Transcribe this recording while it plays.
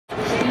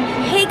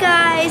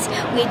guys,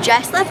 we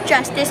just left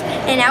Justice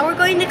and now we're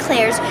going to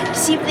Claire's to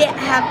see if they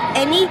have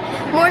any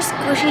more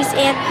squishies,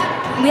 and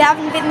we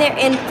haven't been there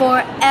in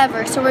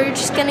forever, so we're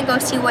just gonna go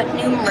see what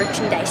new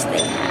merchandise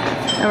they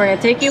have. And we're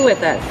gonna take you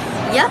with us.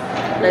 Yep,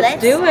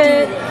 let's do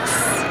it.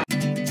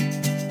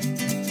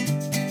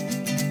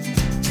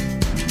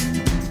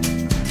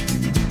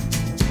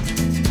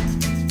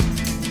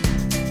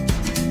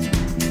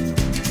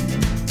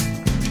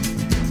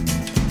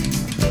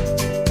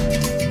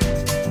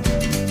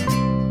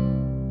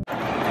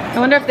 I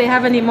wonder if they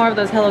have any more of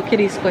those Hello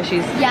Kitty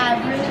squishies. Yeah, I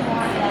really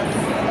want them.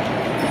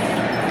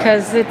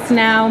 Because it's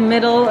now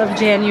middle of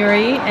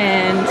January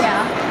and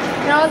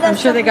I'm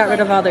sure they got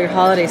rid of all their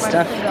holiday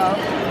stuff.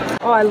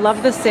 Oh, I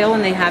love the sale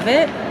when they have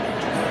it.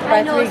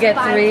 Buy three, get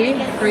three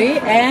free,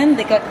 and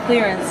they got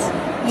clearance.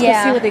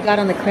 Let's see what they got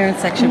on the clearance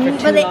section for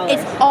 $2. But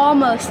it's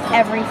almost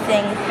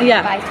everything.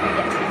 Yeah. Buy three,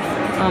 get three.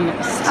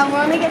 Almost. I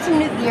want to get some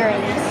new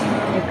earrings.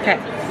 Okay.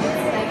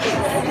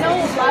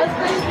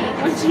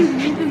 These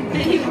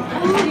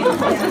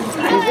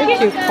are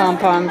cute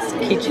pom-poms,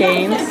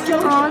 keychains.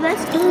 Oh,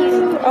 that's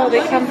cute. Oh,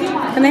 they come,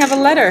 and they have a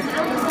letter.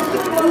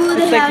 Ooh,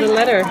 it's like the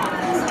letter.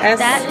 S.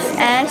 That's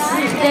S.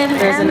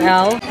 There's an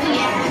L. Look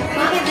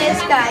at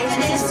this, guys.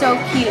 This is so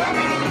cute.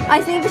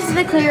 I think this is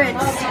the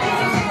clearance.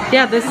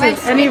 Yeah, this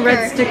is any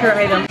red sticker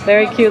item.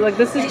 Very cute. Like,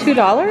 this is $2?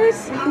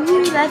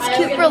 Ooh, that's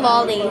cute for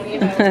Lolly.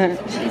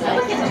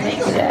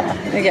 Yeah,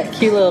 they got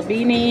cute little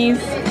beanies.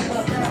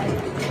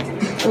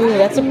 Ooh,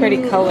 that's a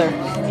pretty color.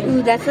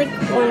 Ooh, that's like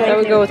one that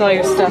would go with all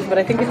your stuff, but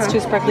I think it's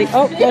too sparkly.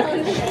 Oh, look,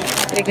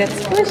 they got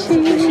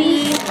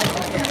squishy.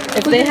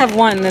 If they have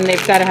one, then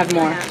they've got to have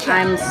more.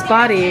 I'm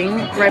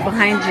spotting right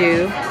behind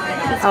you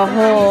a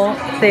whole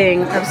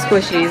thing of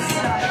squishies.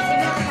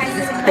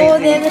 Oh,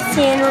 they're the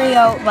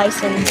Sanrio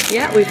license.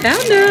 Yeah, we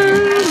found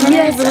them.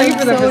 Yes, I believe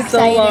them for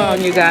so long,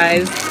 you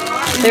guys.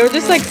 They were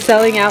just like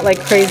selling out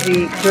like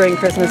crazy during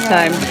Christmas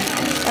time.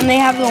 And they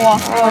have the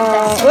waffle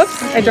one.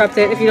 Whoops, I dropped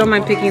it. If you don't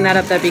mind picking that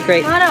up, that'd be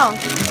great.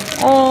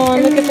 Oh,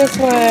 look at this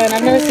one.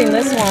 I've never seen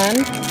this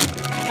one.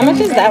 How much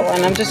is that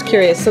one? I'm just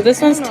curious. So this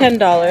one's $10.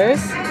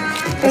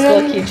 This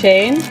little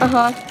keychain.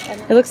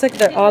 It looks like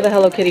all the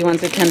Hello Kitty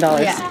ones are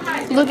 $10. Yeah.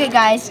 Look at,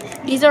 guys.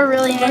 These are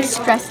really nice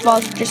stress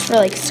balls just for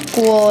like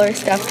school or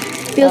stuff.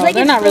 Feels like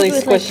they're not really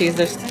squishies.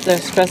 Like, they're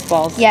stress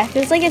balls. Yeah,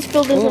 feels like it's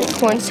filled with like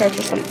cornstarch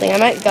or something. I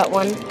might get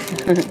one.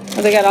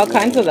 Well, they got all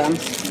kinds of them.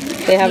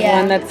 They have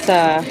one that's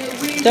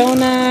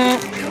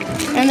donut.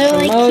 And they're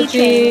like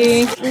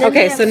emoji.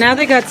 Okay, so now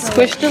they got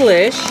Squish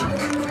Delish,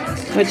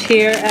 which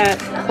here at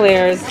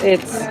Claire's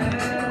it's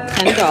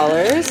 $10.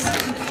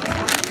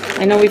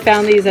 I know we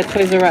found these at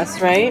Toys R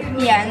Us, right?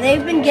 Yeah, and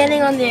they've been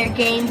getting on their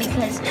game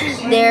because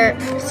their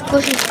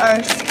squishies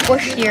are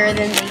squishier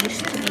than they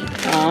used to be.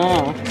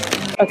 Oh.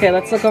 Okay,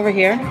 let's look over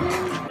here.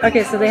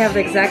 Okay, so they have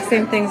the exact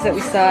same things that we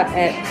saw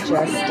at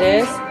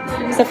Justice,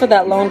 except for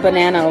that lone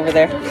banana over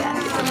there.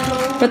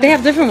 But they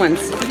have different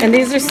ones, and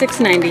these are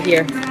 $6.90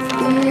 here.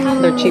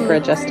 They're cheaper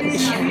at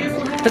Justice.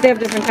 But they have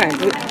different kinds.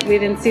 We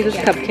didn't see this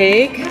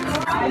cupcake.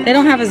 They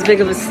don't have as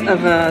big of a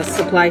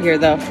supply here,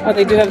 though. Oh,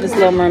 they do have this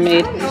Little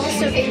Mermaid.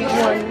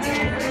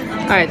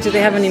 Alright, do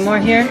they have any more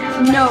here?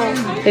 No.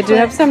 They do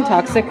have some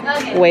toxic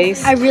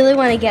waste. I really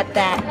want to get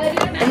that.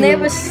 And they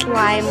have a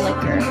slime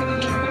liquor.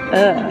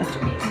 I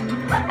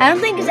don't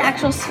think it's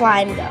actual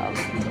slime, though.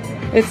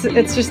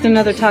 It's just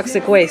another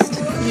toxic waste.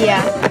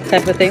 Yeah.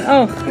 Type of thing.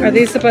 Oh, are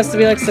these supposed to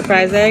be like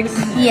surprise eggs?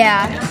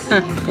 Yeah.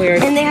 Huh,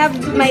 weird. And they have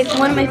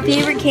one of my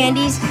favorite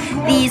candies,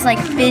 these like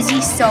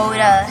fizzy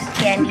soda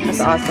candies.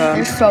 That's awesome.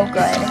 They're so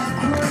good.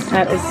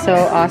 That is so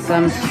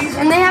awesome.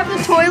 And they have the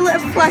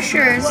toilet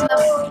flushers.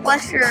 The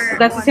flusher.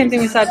 That's the same thing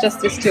we saw at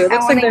Justice too. It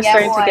looks like they're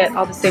starting to get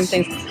all the same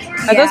things.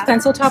 Are those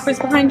pencil toppers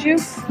behind you?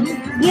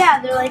 Yeah,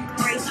 they're like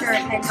eraser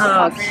pencil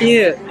toppers. Oh,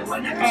 cute.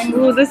 And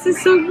ooh, this is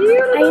so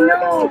cute. I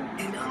know.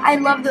 I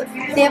love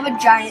they have a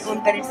giant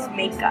one, but it's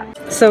makeup.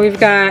 So we've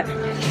got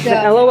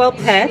the LOL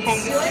pets.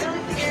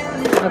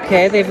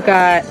 Okay, they've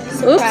got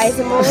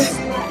Surprisimals.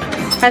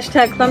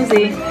 Hashtag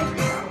clumsy.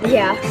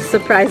 Yeah.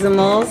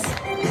 Surprisimals.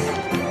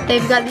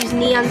 They've got these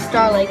neon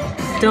star like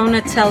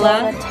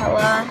Donatella.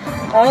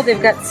 Oh,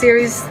 they've got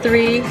series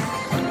 3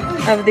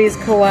 of these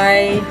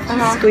kawaii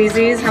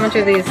squeezies. How much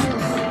are these?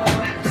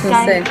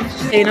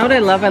 Hey, you know what I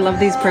love? I love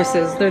these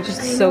purses. They're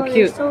just so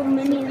cute. So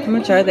many. How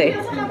much are they?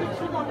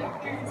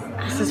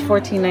 This is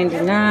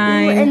 $14.99.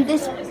 And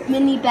this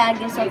mini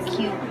bag is so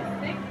cute.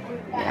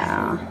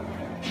 Yeah.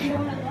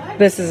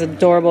 This is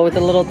adorable with a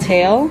little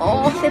tail.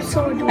 Oh, it's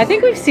so adorable. I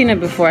think we've seen it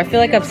before. I feel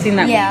like I've seen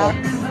that before.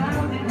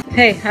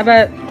 Hey, how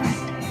about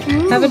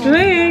have a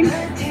drink?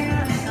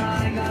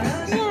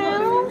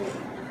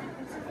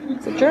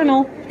 It's a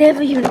journal. They have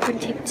a unicorn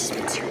tape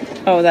dispenser.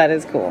 Oh, that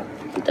is cool.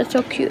 That's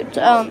so cute.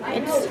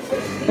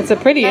 It's a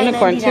pretty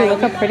unicorn too.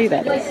 Look how pretty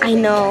that is. I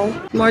know.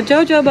 More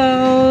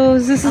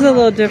JoJo-Bos. This is a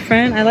little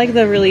different. I like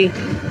the really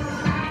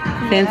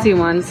fancy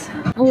ones.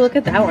 Oh, look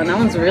at that one. That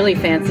one's really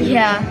fancy.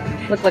 Yeah.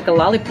 Look like a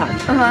lollipop.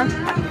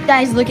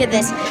 Guys, look at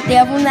this. They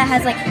have one that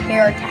has like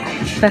hair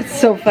attached. That's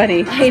so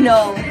funny. I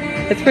know.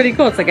 It's pretty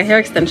cool. It's like a hair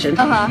extension.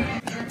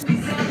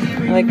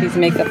 I like these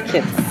makeup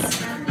kits.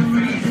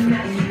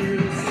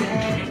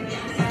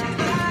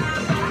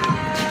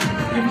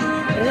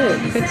 Ooh,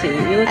 pretty.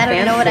 You look fancy. I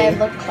don't know what I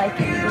look like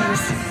in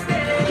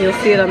these. You'll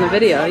see it on the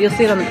video. You'll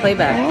see it on the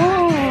playback.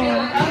 Oh.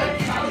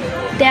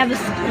 They have a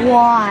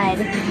squad.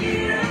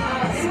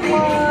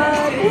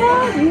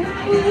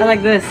 I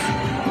like this.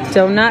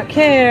 Do not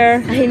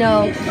care. I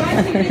know.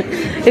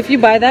 If you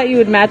buy that, you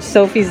would match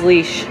Sophie's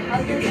leash.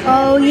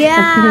 Oh,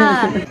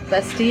 yeah.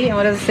 Bestie, and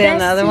what does it say on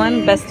the other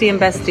one? Bestie and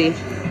bestie.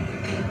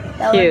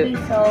 That Cute. would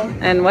be so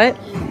And what?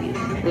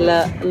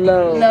 Low.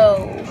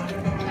 low.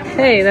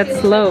 Hey,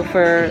 that's low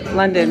for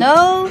London.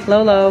 Low.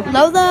 Low, low.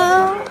 Low,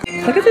 low.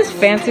 Look at this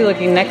fancy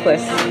looking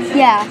necklace.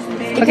 Yeah.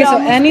 Okay, so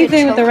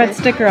anything with the red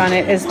sticker on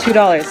it is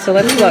 $2. So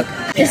let's look.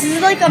 This is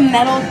like a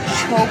metal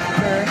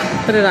choker.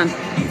 Put it on.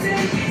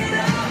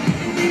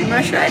 I'm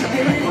not sure I don't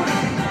like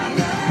it.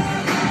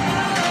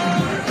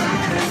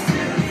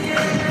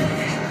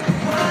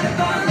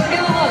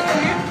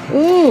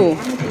 Ooh,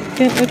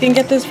 we can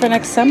get this for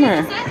next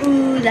summer.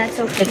 Ooh, that's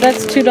so cute. If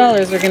that's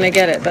 $2, we're gonna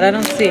get it, but I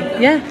don't see.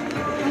 Yeah.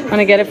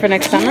 Wanna get it for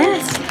next summer?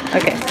 Yes.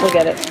 Okay, we'll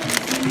get it.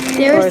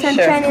 There was For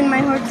sunshine sure. in my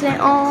heart today.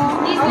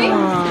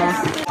 Aww.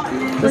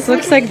 This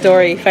looks like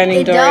Dory, Finding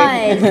It Dory.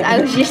 does. I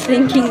was just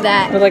thinking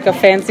that. With like a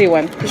fancy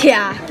one.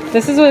 Yeah.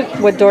 This is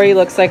what Dory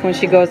looks like when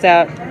she goes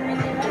out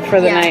for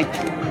the night.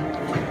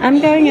 I'm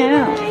going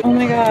out. Oh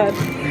my god.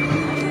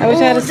 I wish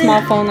I had a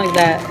small phone like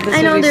that. This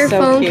I know would be their so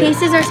phone cute.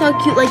 cases are so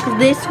cute. Like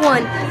this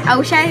one. I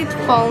wish I had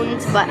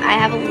phones, but I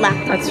have a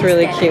laptop. That's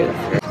really instead.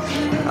 cute.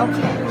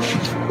 Okay.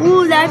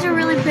 Ooh, that's a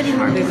really pretty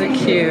heart. These are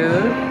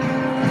cute.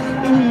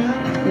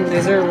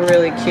 These are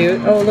really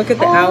cute. Oh, look at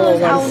the owl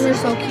those owls ones. are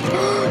so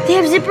cute. They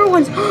have zipper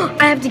ones.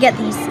 I have to get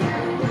these.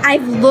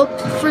 I've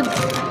looked for.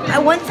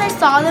 Once I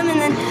saw them, and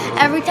then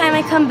every time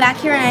I come back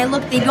here and I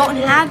look, they don't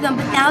have them,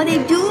 but now they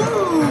do.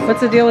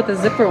 What's the deal with the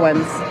zipper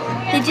ones?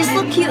 They just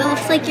look cute. It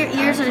looks like your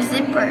ears are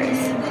zippers.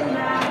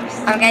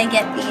 I'm gonna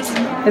get these.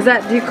 Is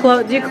that do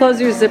you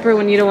close your zipper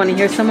when you don't want to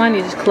hear someone?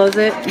 You just close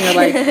it and you're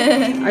like,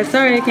 I'm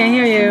sorry, I can't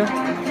hear you.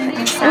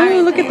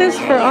 Oh, look at this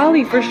for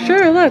Ollie for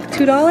sure. Look,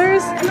 $2.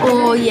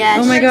 Oh yes.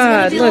 Oh my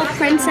God, look.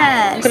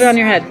 Princess. Put it on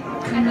your head.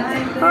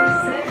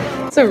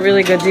 It's a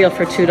really good deal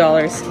for $2.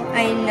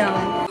 I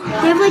know.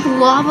 They have like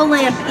lava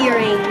lamp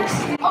earrings.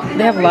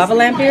 They have lava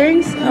lamp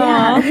earrings?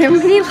 Yeah, Aww. they have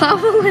many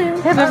lava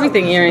lamps. They have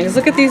everything earrings.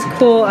 Look at these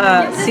cool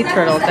sea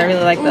turtles. I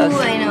really like those. Ooh,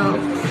 I know.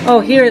 Oh,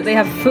 here they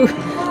have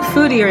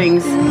food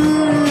earrings.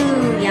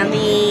 Ooh,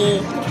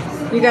 yummy.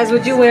 You guys,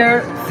 would you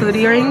wear food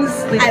earrings?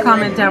 Leave a I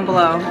comment would. down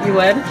below. You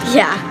would?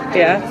 Yeah.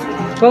 Yeah.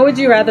 What would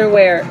you rather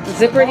wear?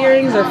 Zippered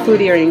earrings or food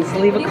earrings?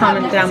 Leave a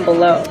comment down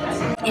below.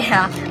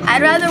 Yeah.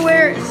 I'd rather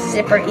wear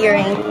zipper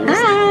earrings.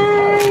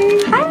 Hi.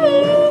 Hi.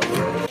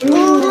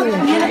 Ooh,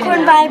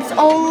 unicorn vibes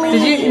only.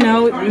 Did you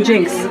know,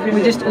 Jinx,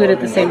 we just oohed at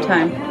the same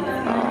time.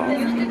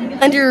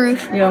 Under your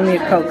roof. You owe me a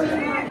Coke.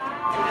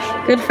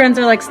 Good friends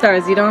are like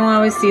stars. You don't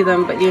always see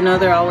them, but you know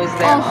they're always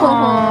there.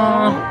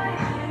 Oh.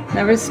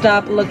 Never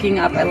stop looking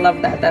up. I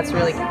love that. That's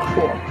really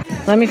cool.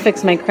 Let me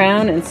fix my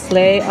crown and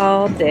slay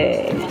all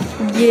day.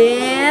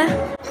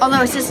 Yeah.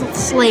 Although it says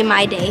slay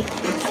my day.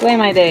 Slay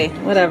my day.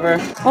 Whatever.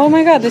 Oh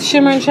my god, the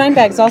shimmer and shine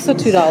bag's also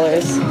 $2.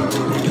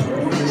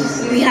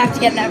 We have to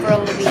get that for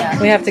Olivia.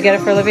 We have to get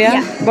it for Olivia?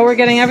 Yeah. But we're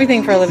getting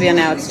everything for Olivia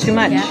now. It's too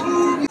much.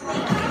 Yeah.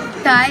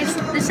 Guys,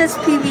 this says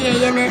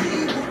PVA in it.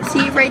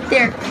 See it right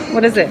there.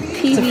 What is it?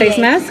 PVA. It's a face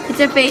mask? It's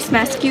a face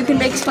mask. You can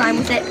make slime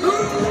with it.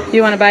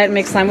 You want to buy it and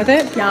make slime with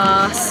it?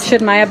 Yes.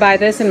 Should Maya buy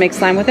this and make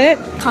slime with it?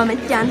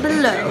 Comment down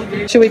below.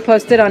 Should we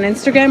post it on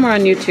Instagram or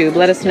on YouTube?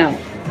 Let us know.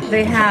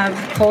 They have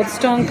Cold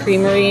Stone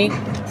Creamery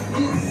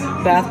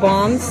bath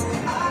bombs,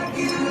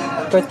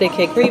 birthday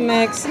cake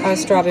remix, our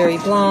strawberry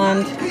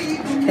blonde.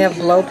 They have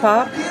blow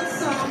pop.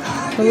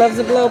 Who loves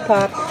a blow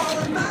pop?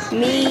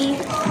 Me.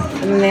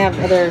 And then they have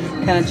other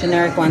kind of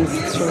generic ones.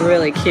 It's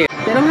really cute.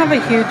 They don't have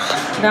a huge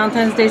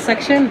Valentine's Day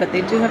section, but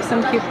they do have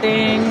some cute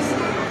things.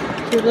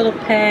 Cute little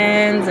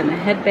pens and a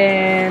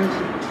headband.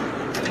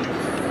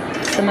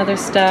 Some other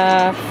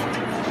stuff.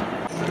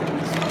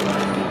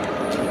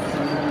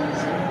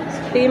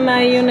 Be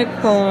my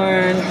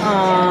unicorn.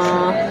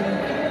 Aww.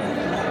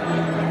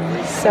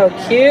 So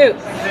cute.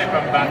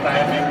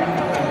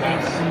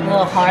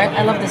 Little heart.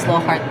 I love this little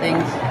heart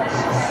thing.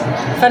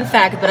 Fun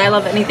fact, but I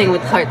love anything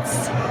with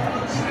hearts.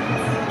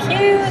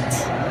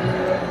 Cute.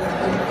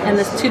 And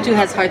this tutu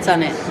has hearts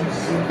on it.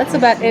 That's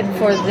about it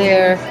for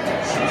their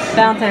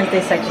Valentine's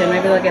Day section.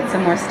 Maybe they'll get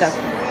some more stuff.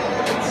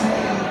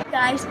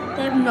 Guys,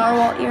 they have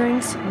narwhal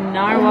earrings.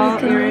 Narwhal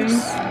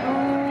earrings.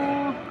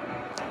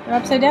 They're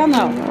upside down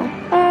though.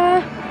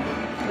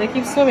 They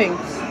keep swimming.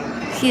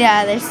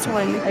 Yeah, they're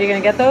swimming. Are you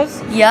gonna get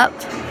those? Yep.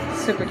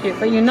 Super cute.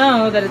 But you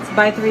know that it's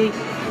buy 3,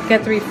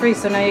 get 3 free.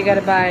 So now you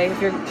gotta buy.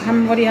 If you're,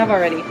 what do you have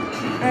already?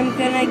 I'm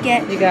gonna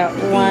get. You got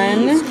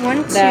one,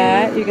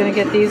 that. You're gonna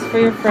get these for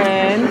your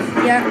friends.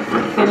 Yeah.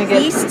 You're gonna get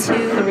these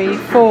 2, 3,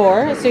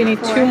 4. So you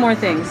need 2 more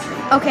things.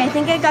 Okay, I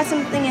think I got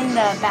something in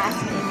the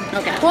basket.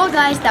 Okay. Well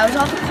guys, that was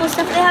all the cool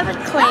stuff they have at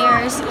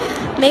Claire's.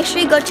 Make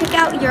sure you go check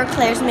out your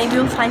Claire's. Maybe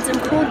you'll find some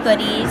cool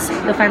goodies.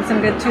 You'll find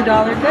some good $2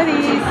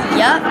 goodies.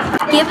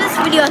 Yep. Give this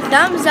video a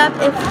thumbs up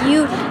if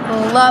you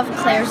love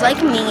Claire's like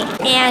me.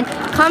 And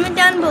comment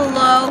down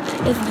below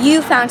if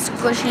you found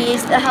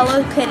squishies, the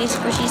Hello Kitty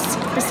squishies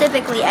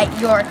specifically at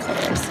your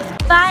Claire's.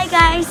 Bye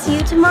guys, see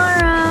you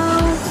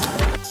tomorrow.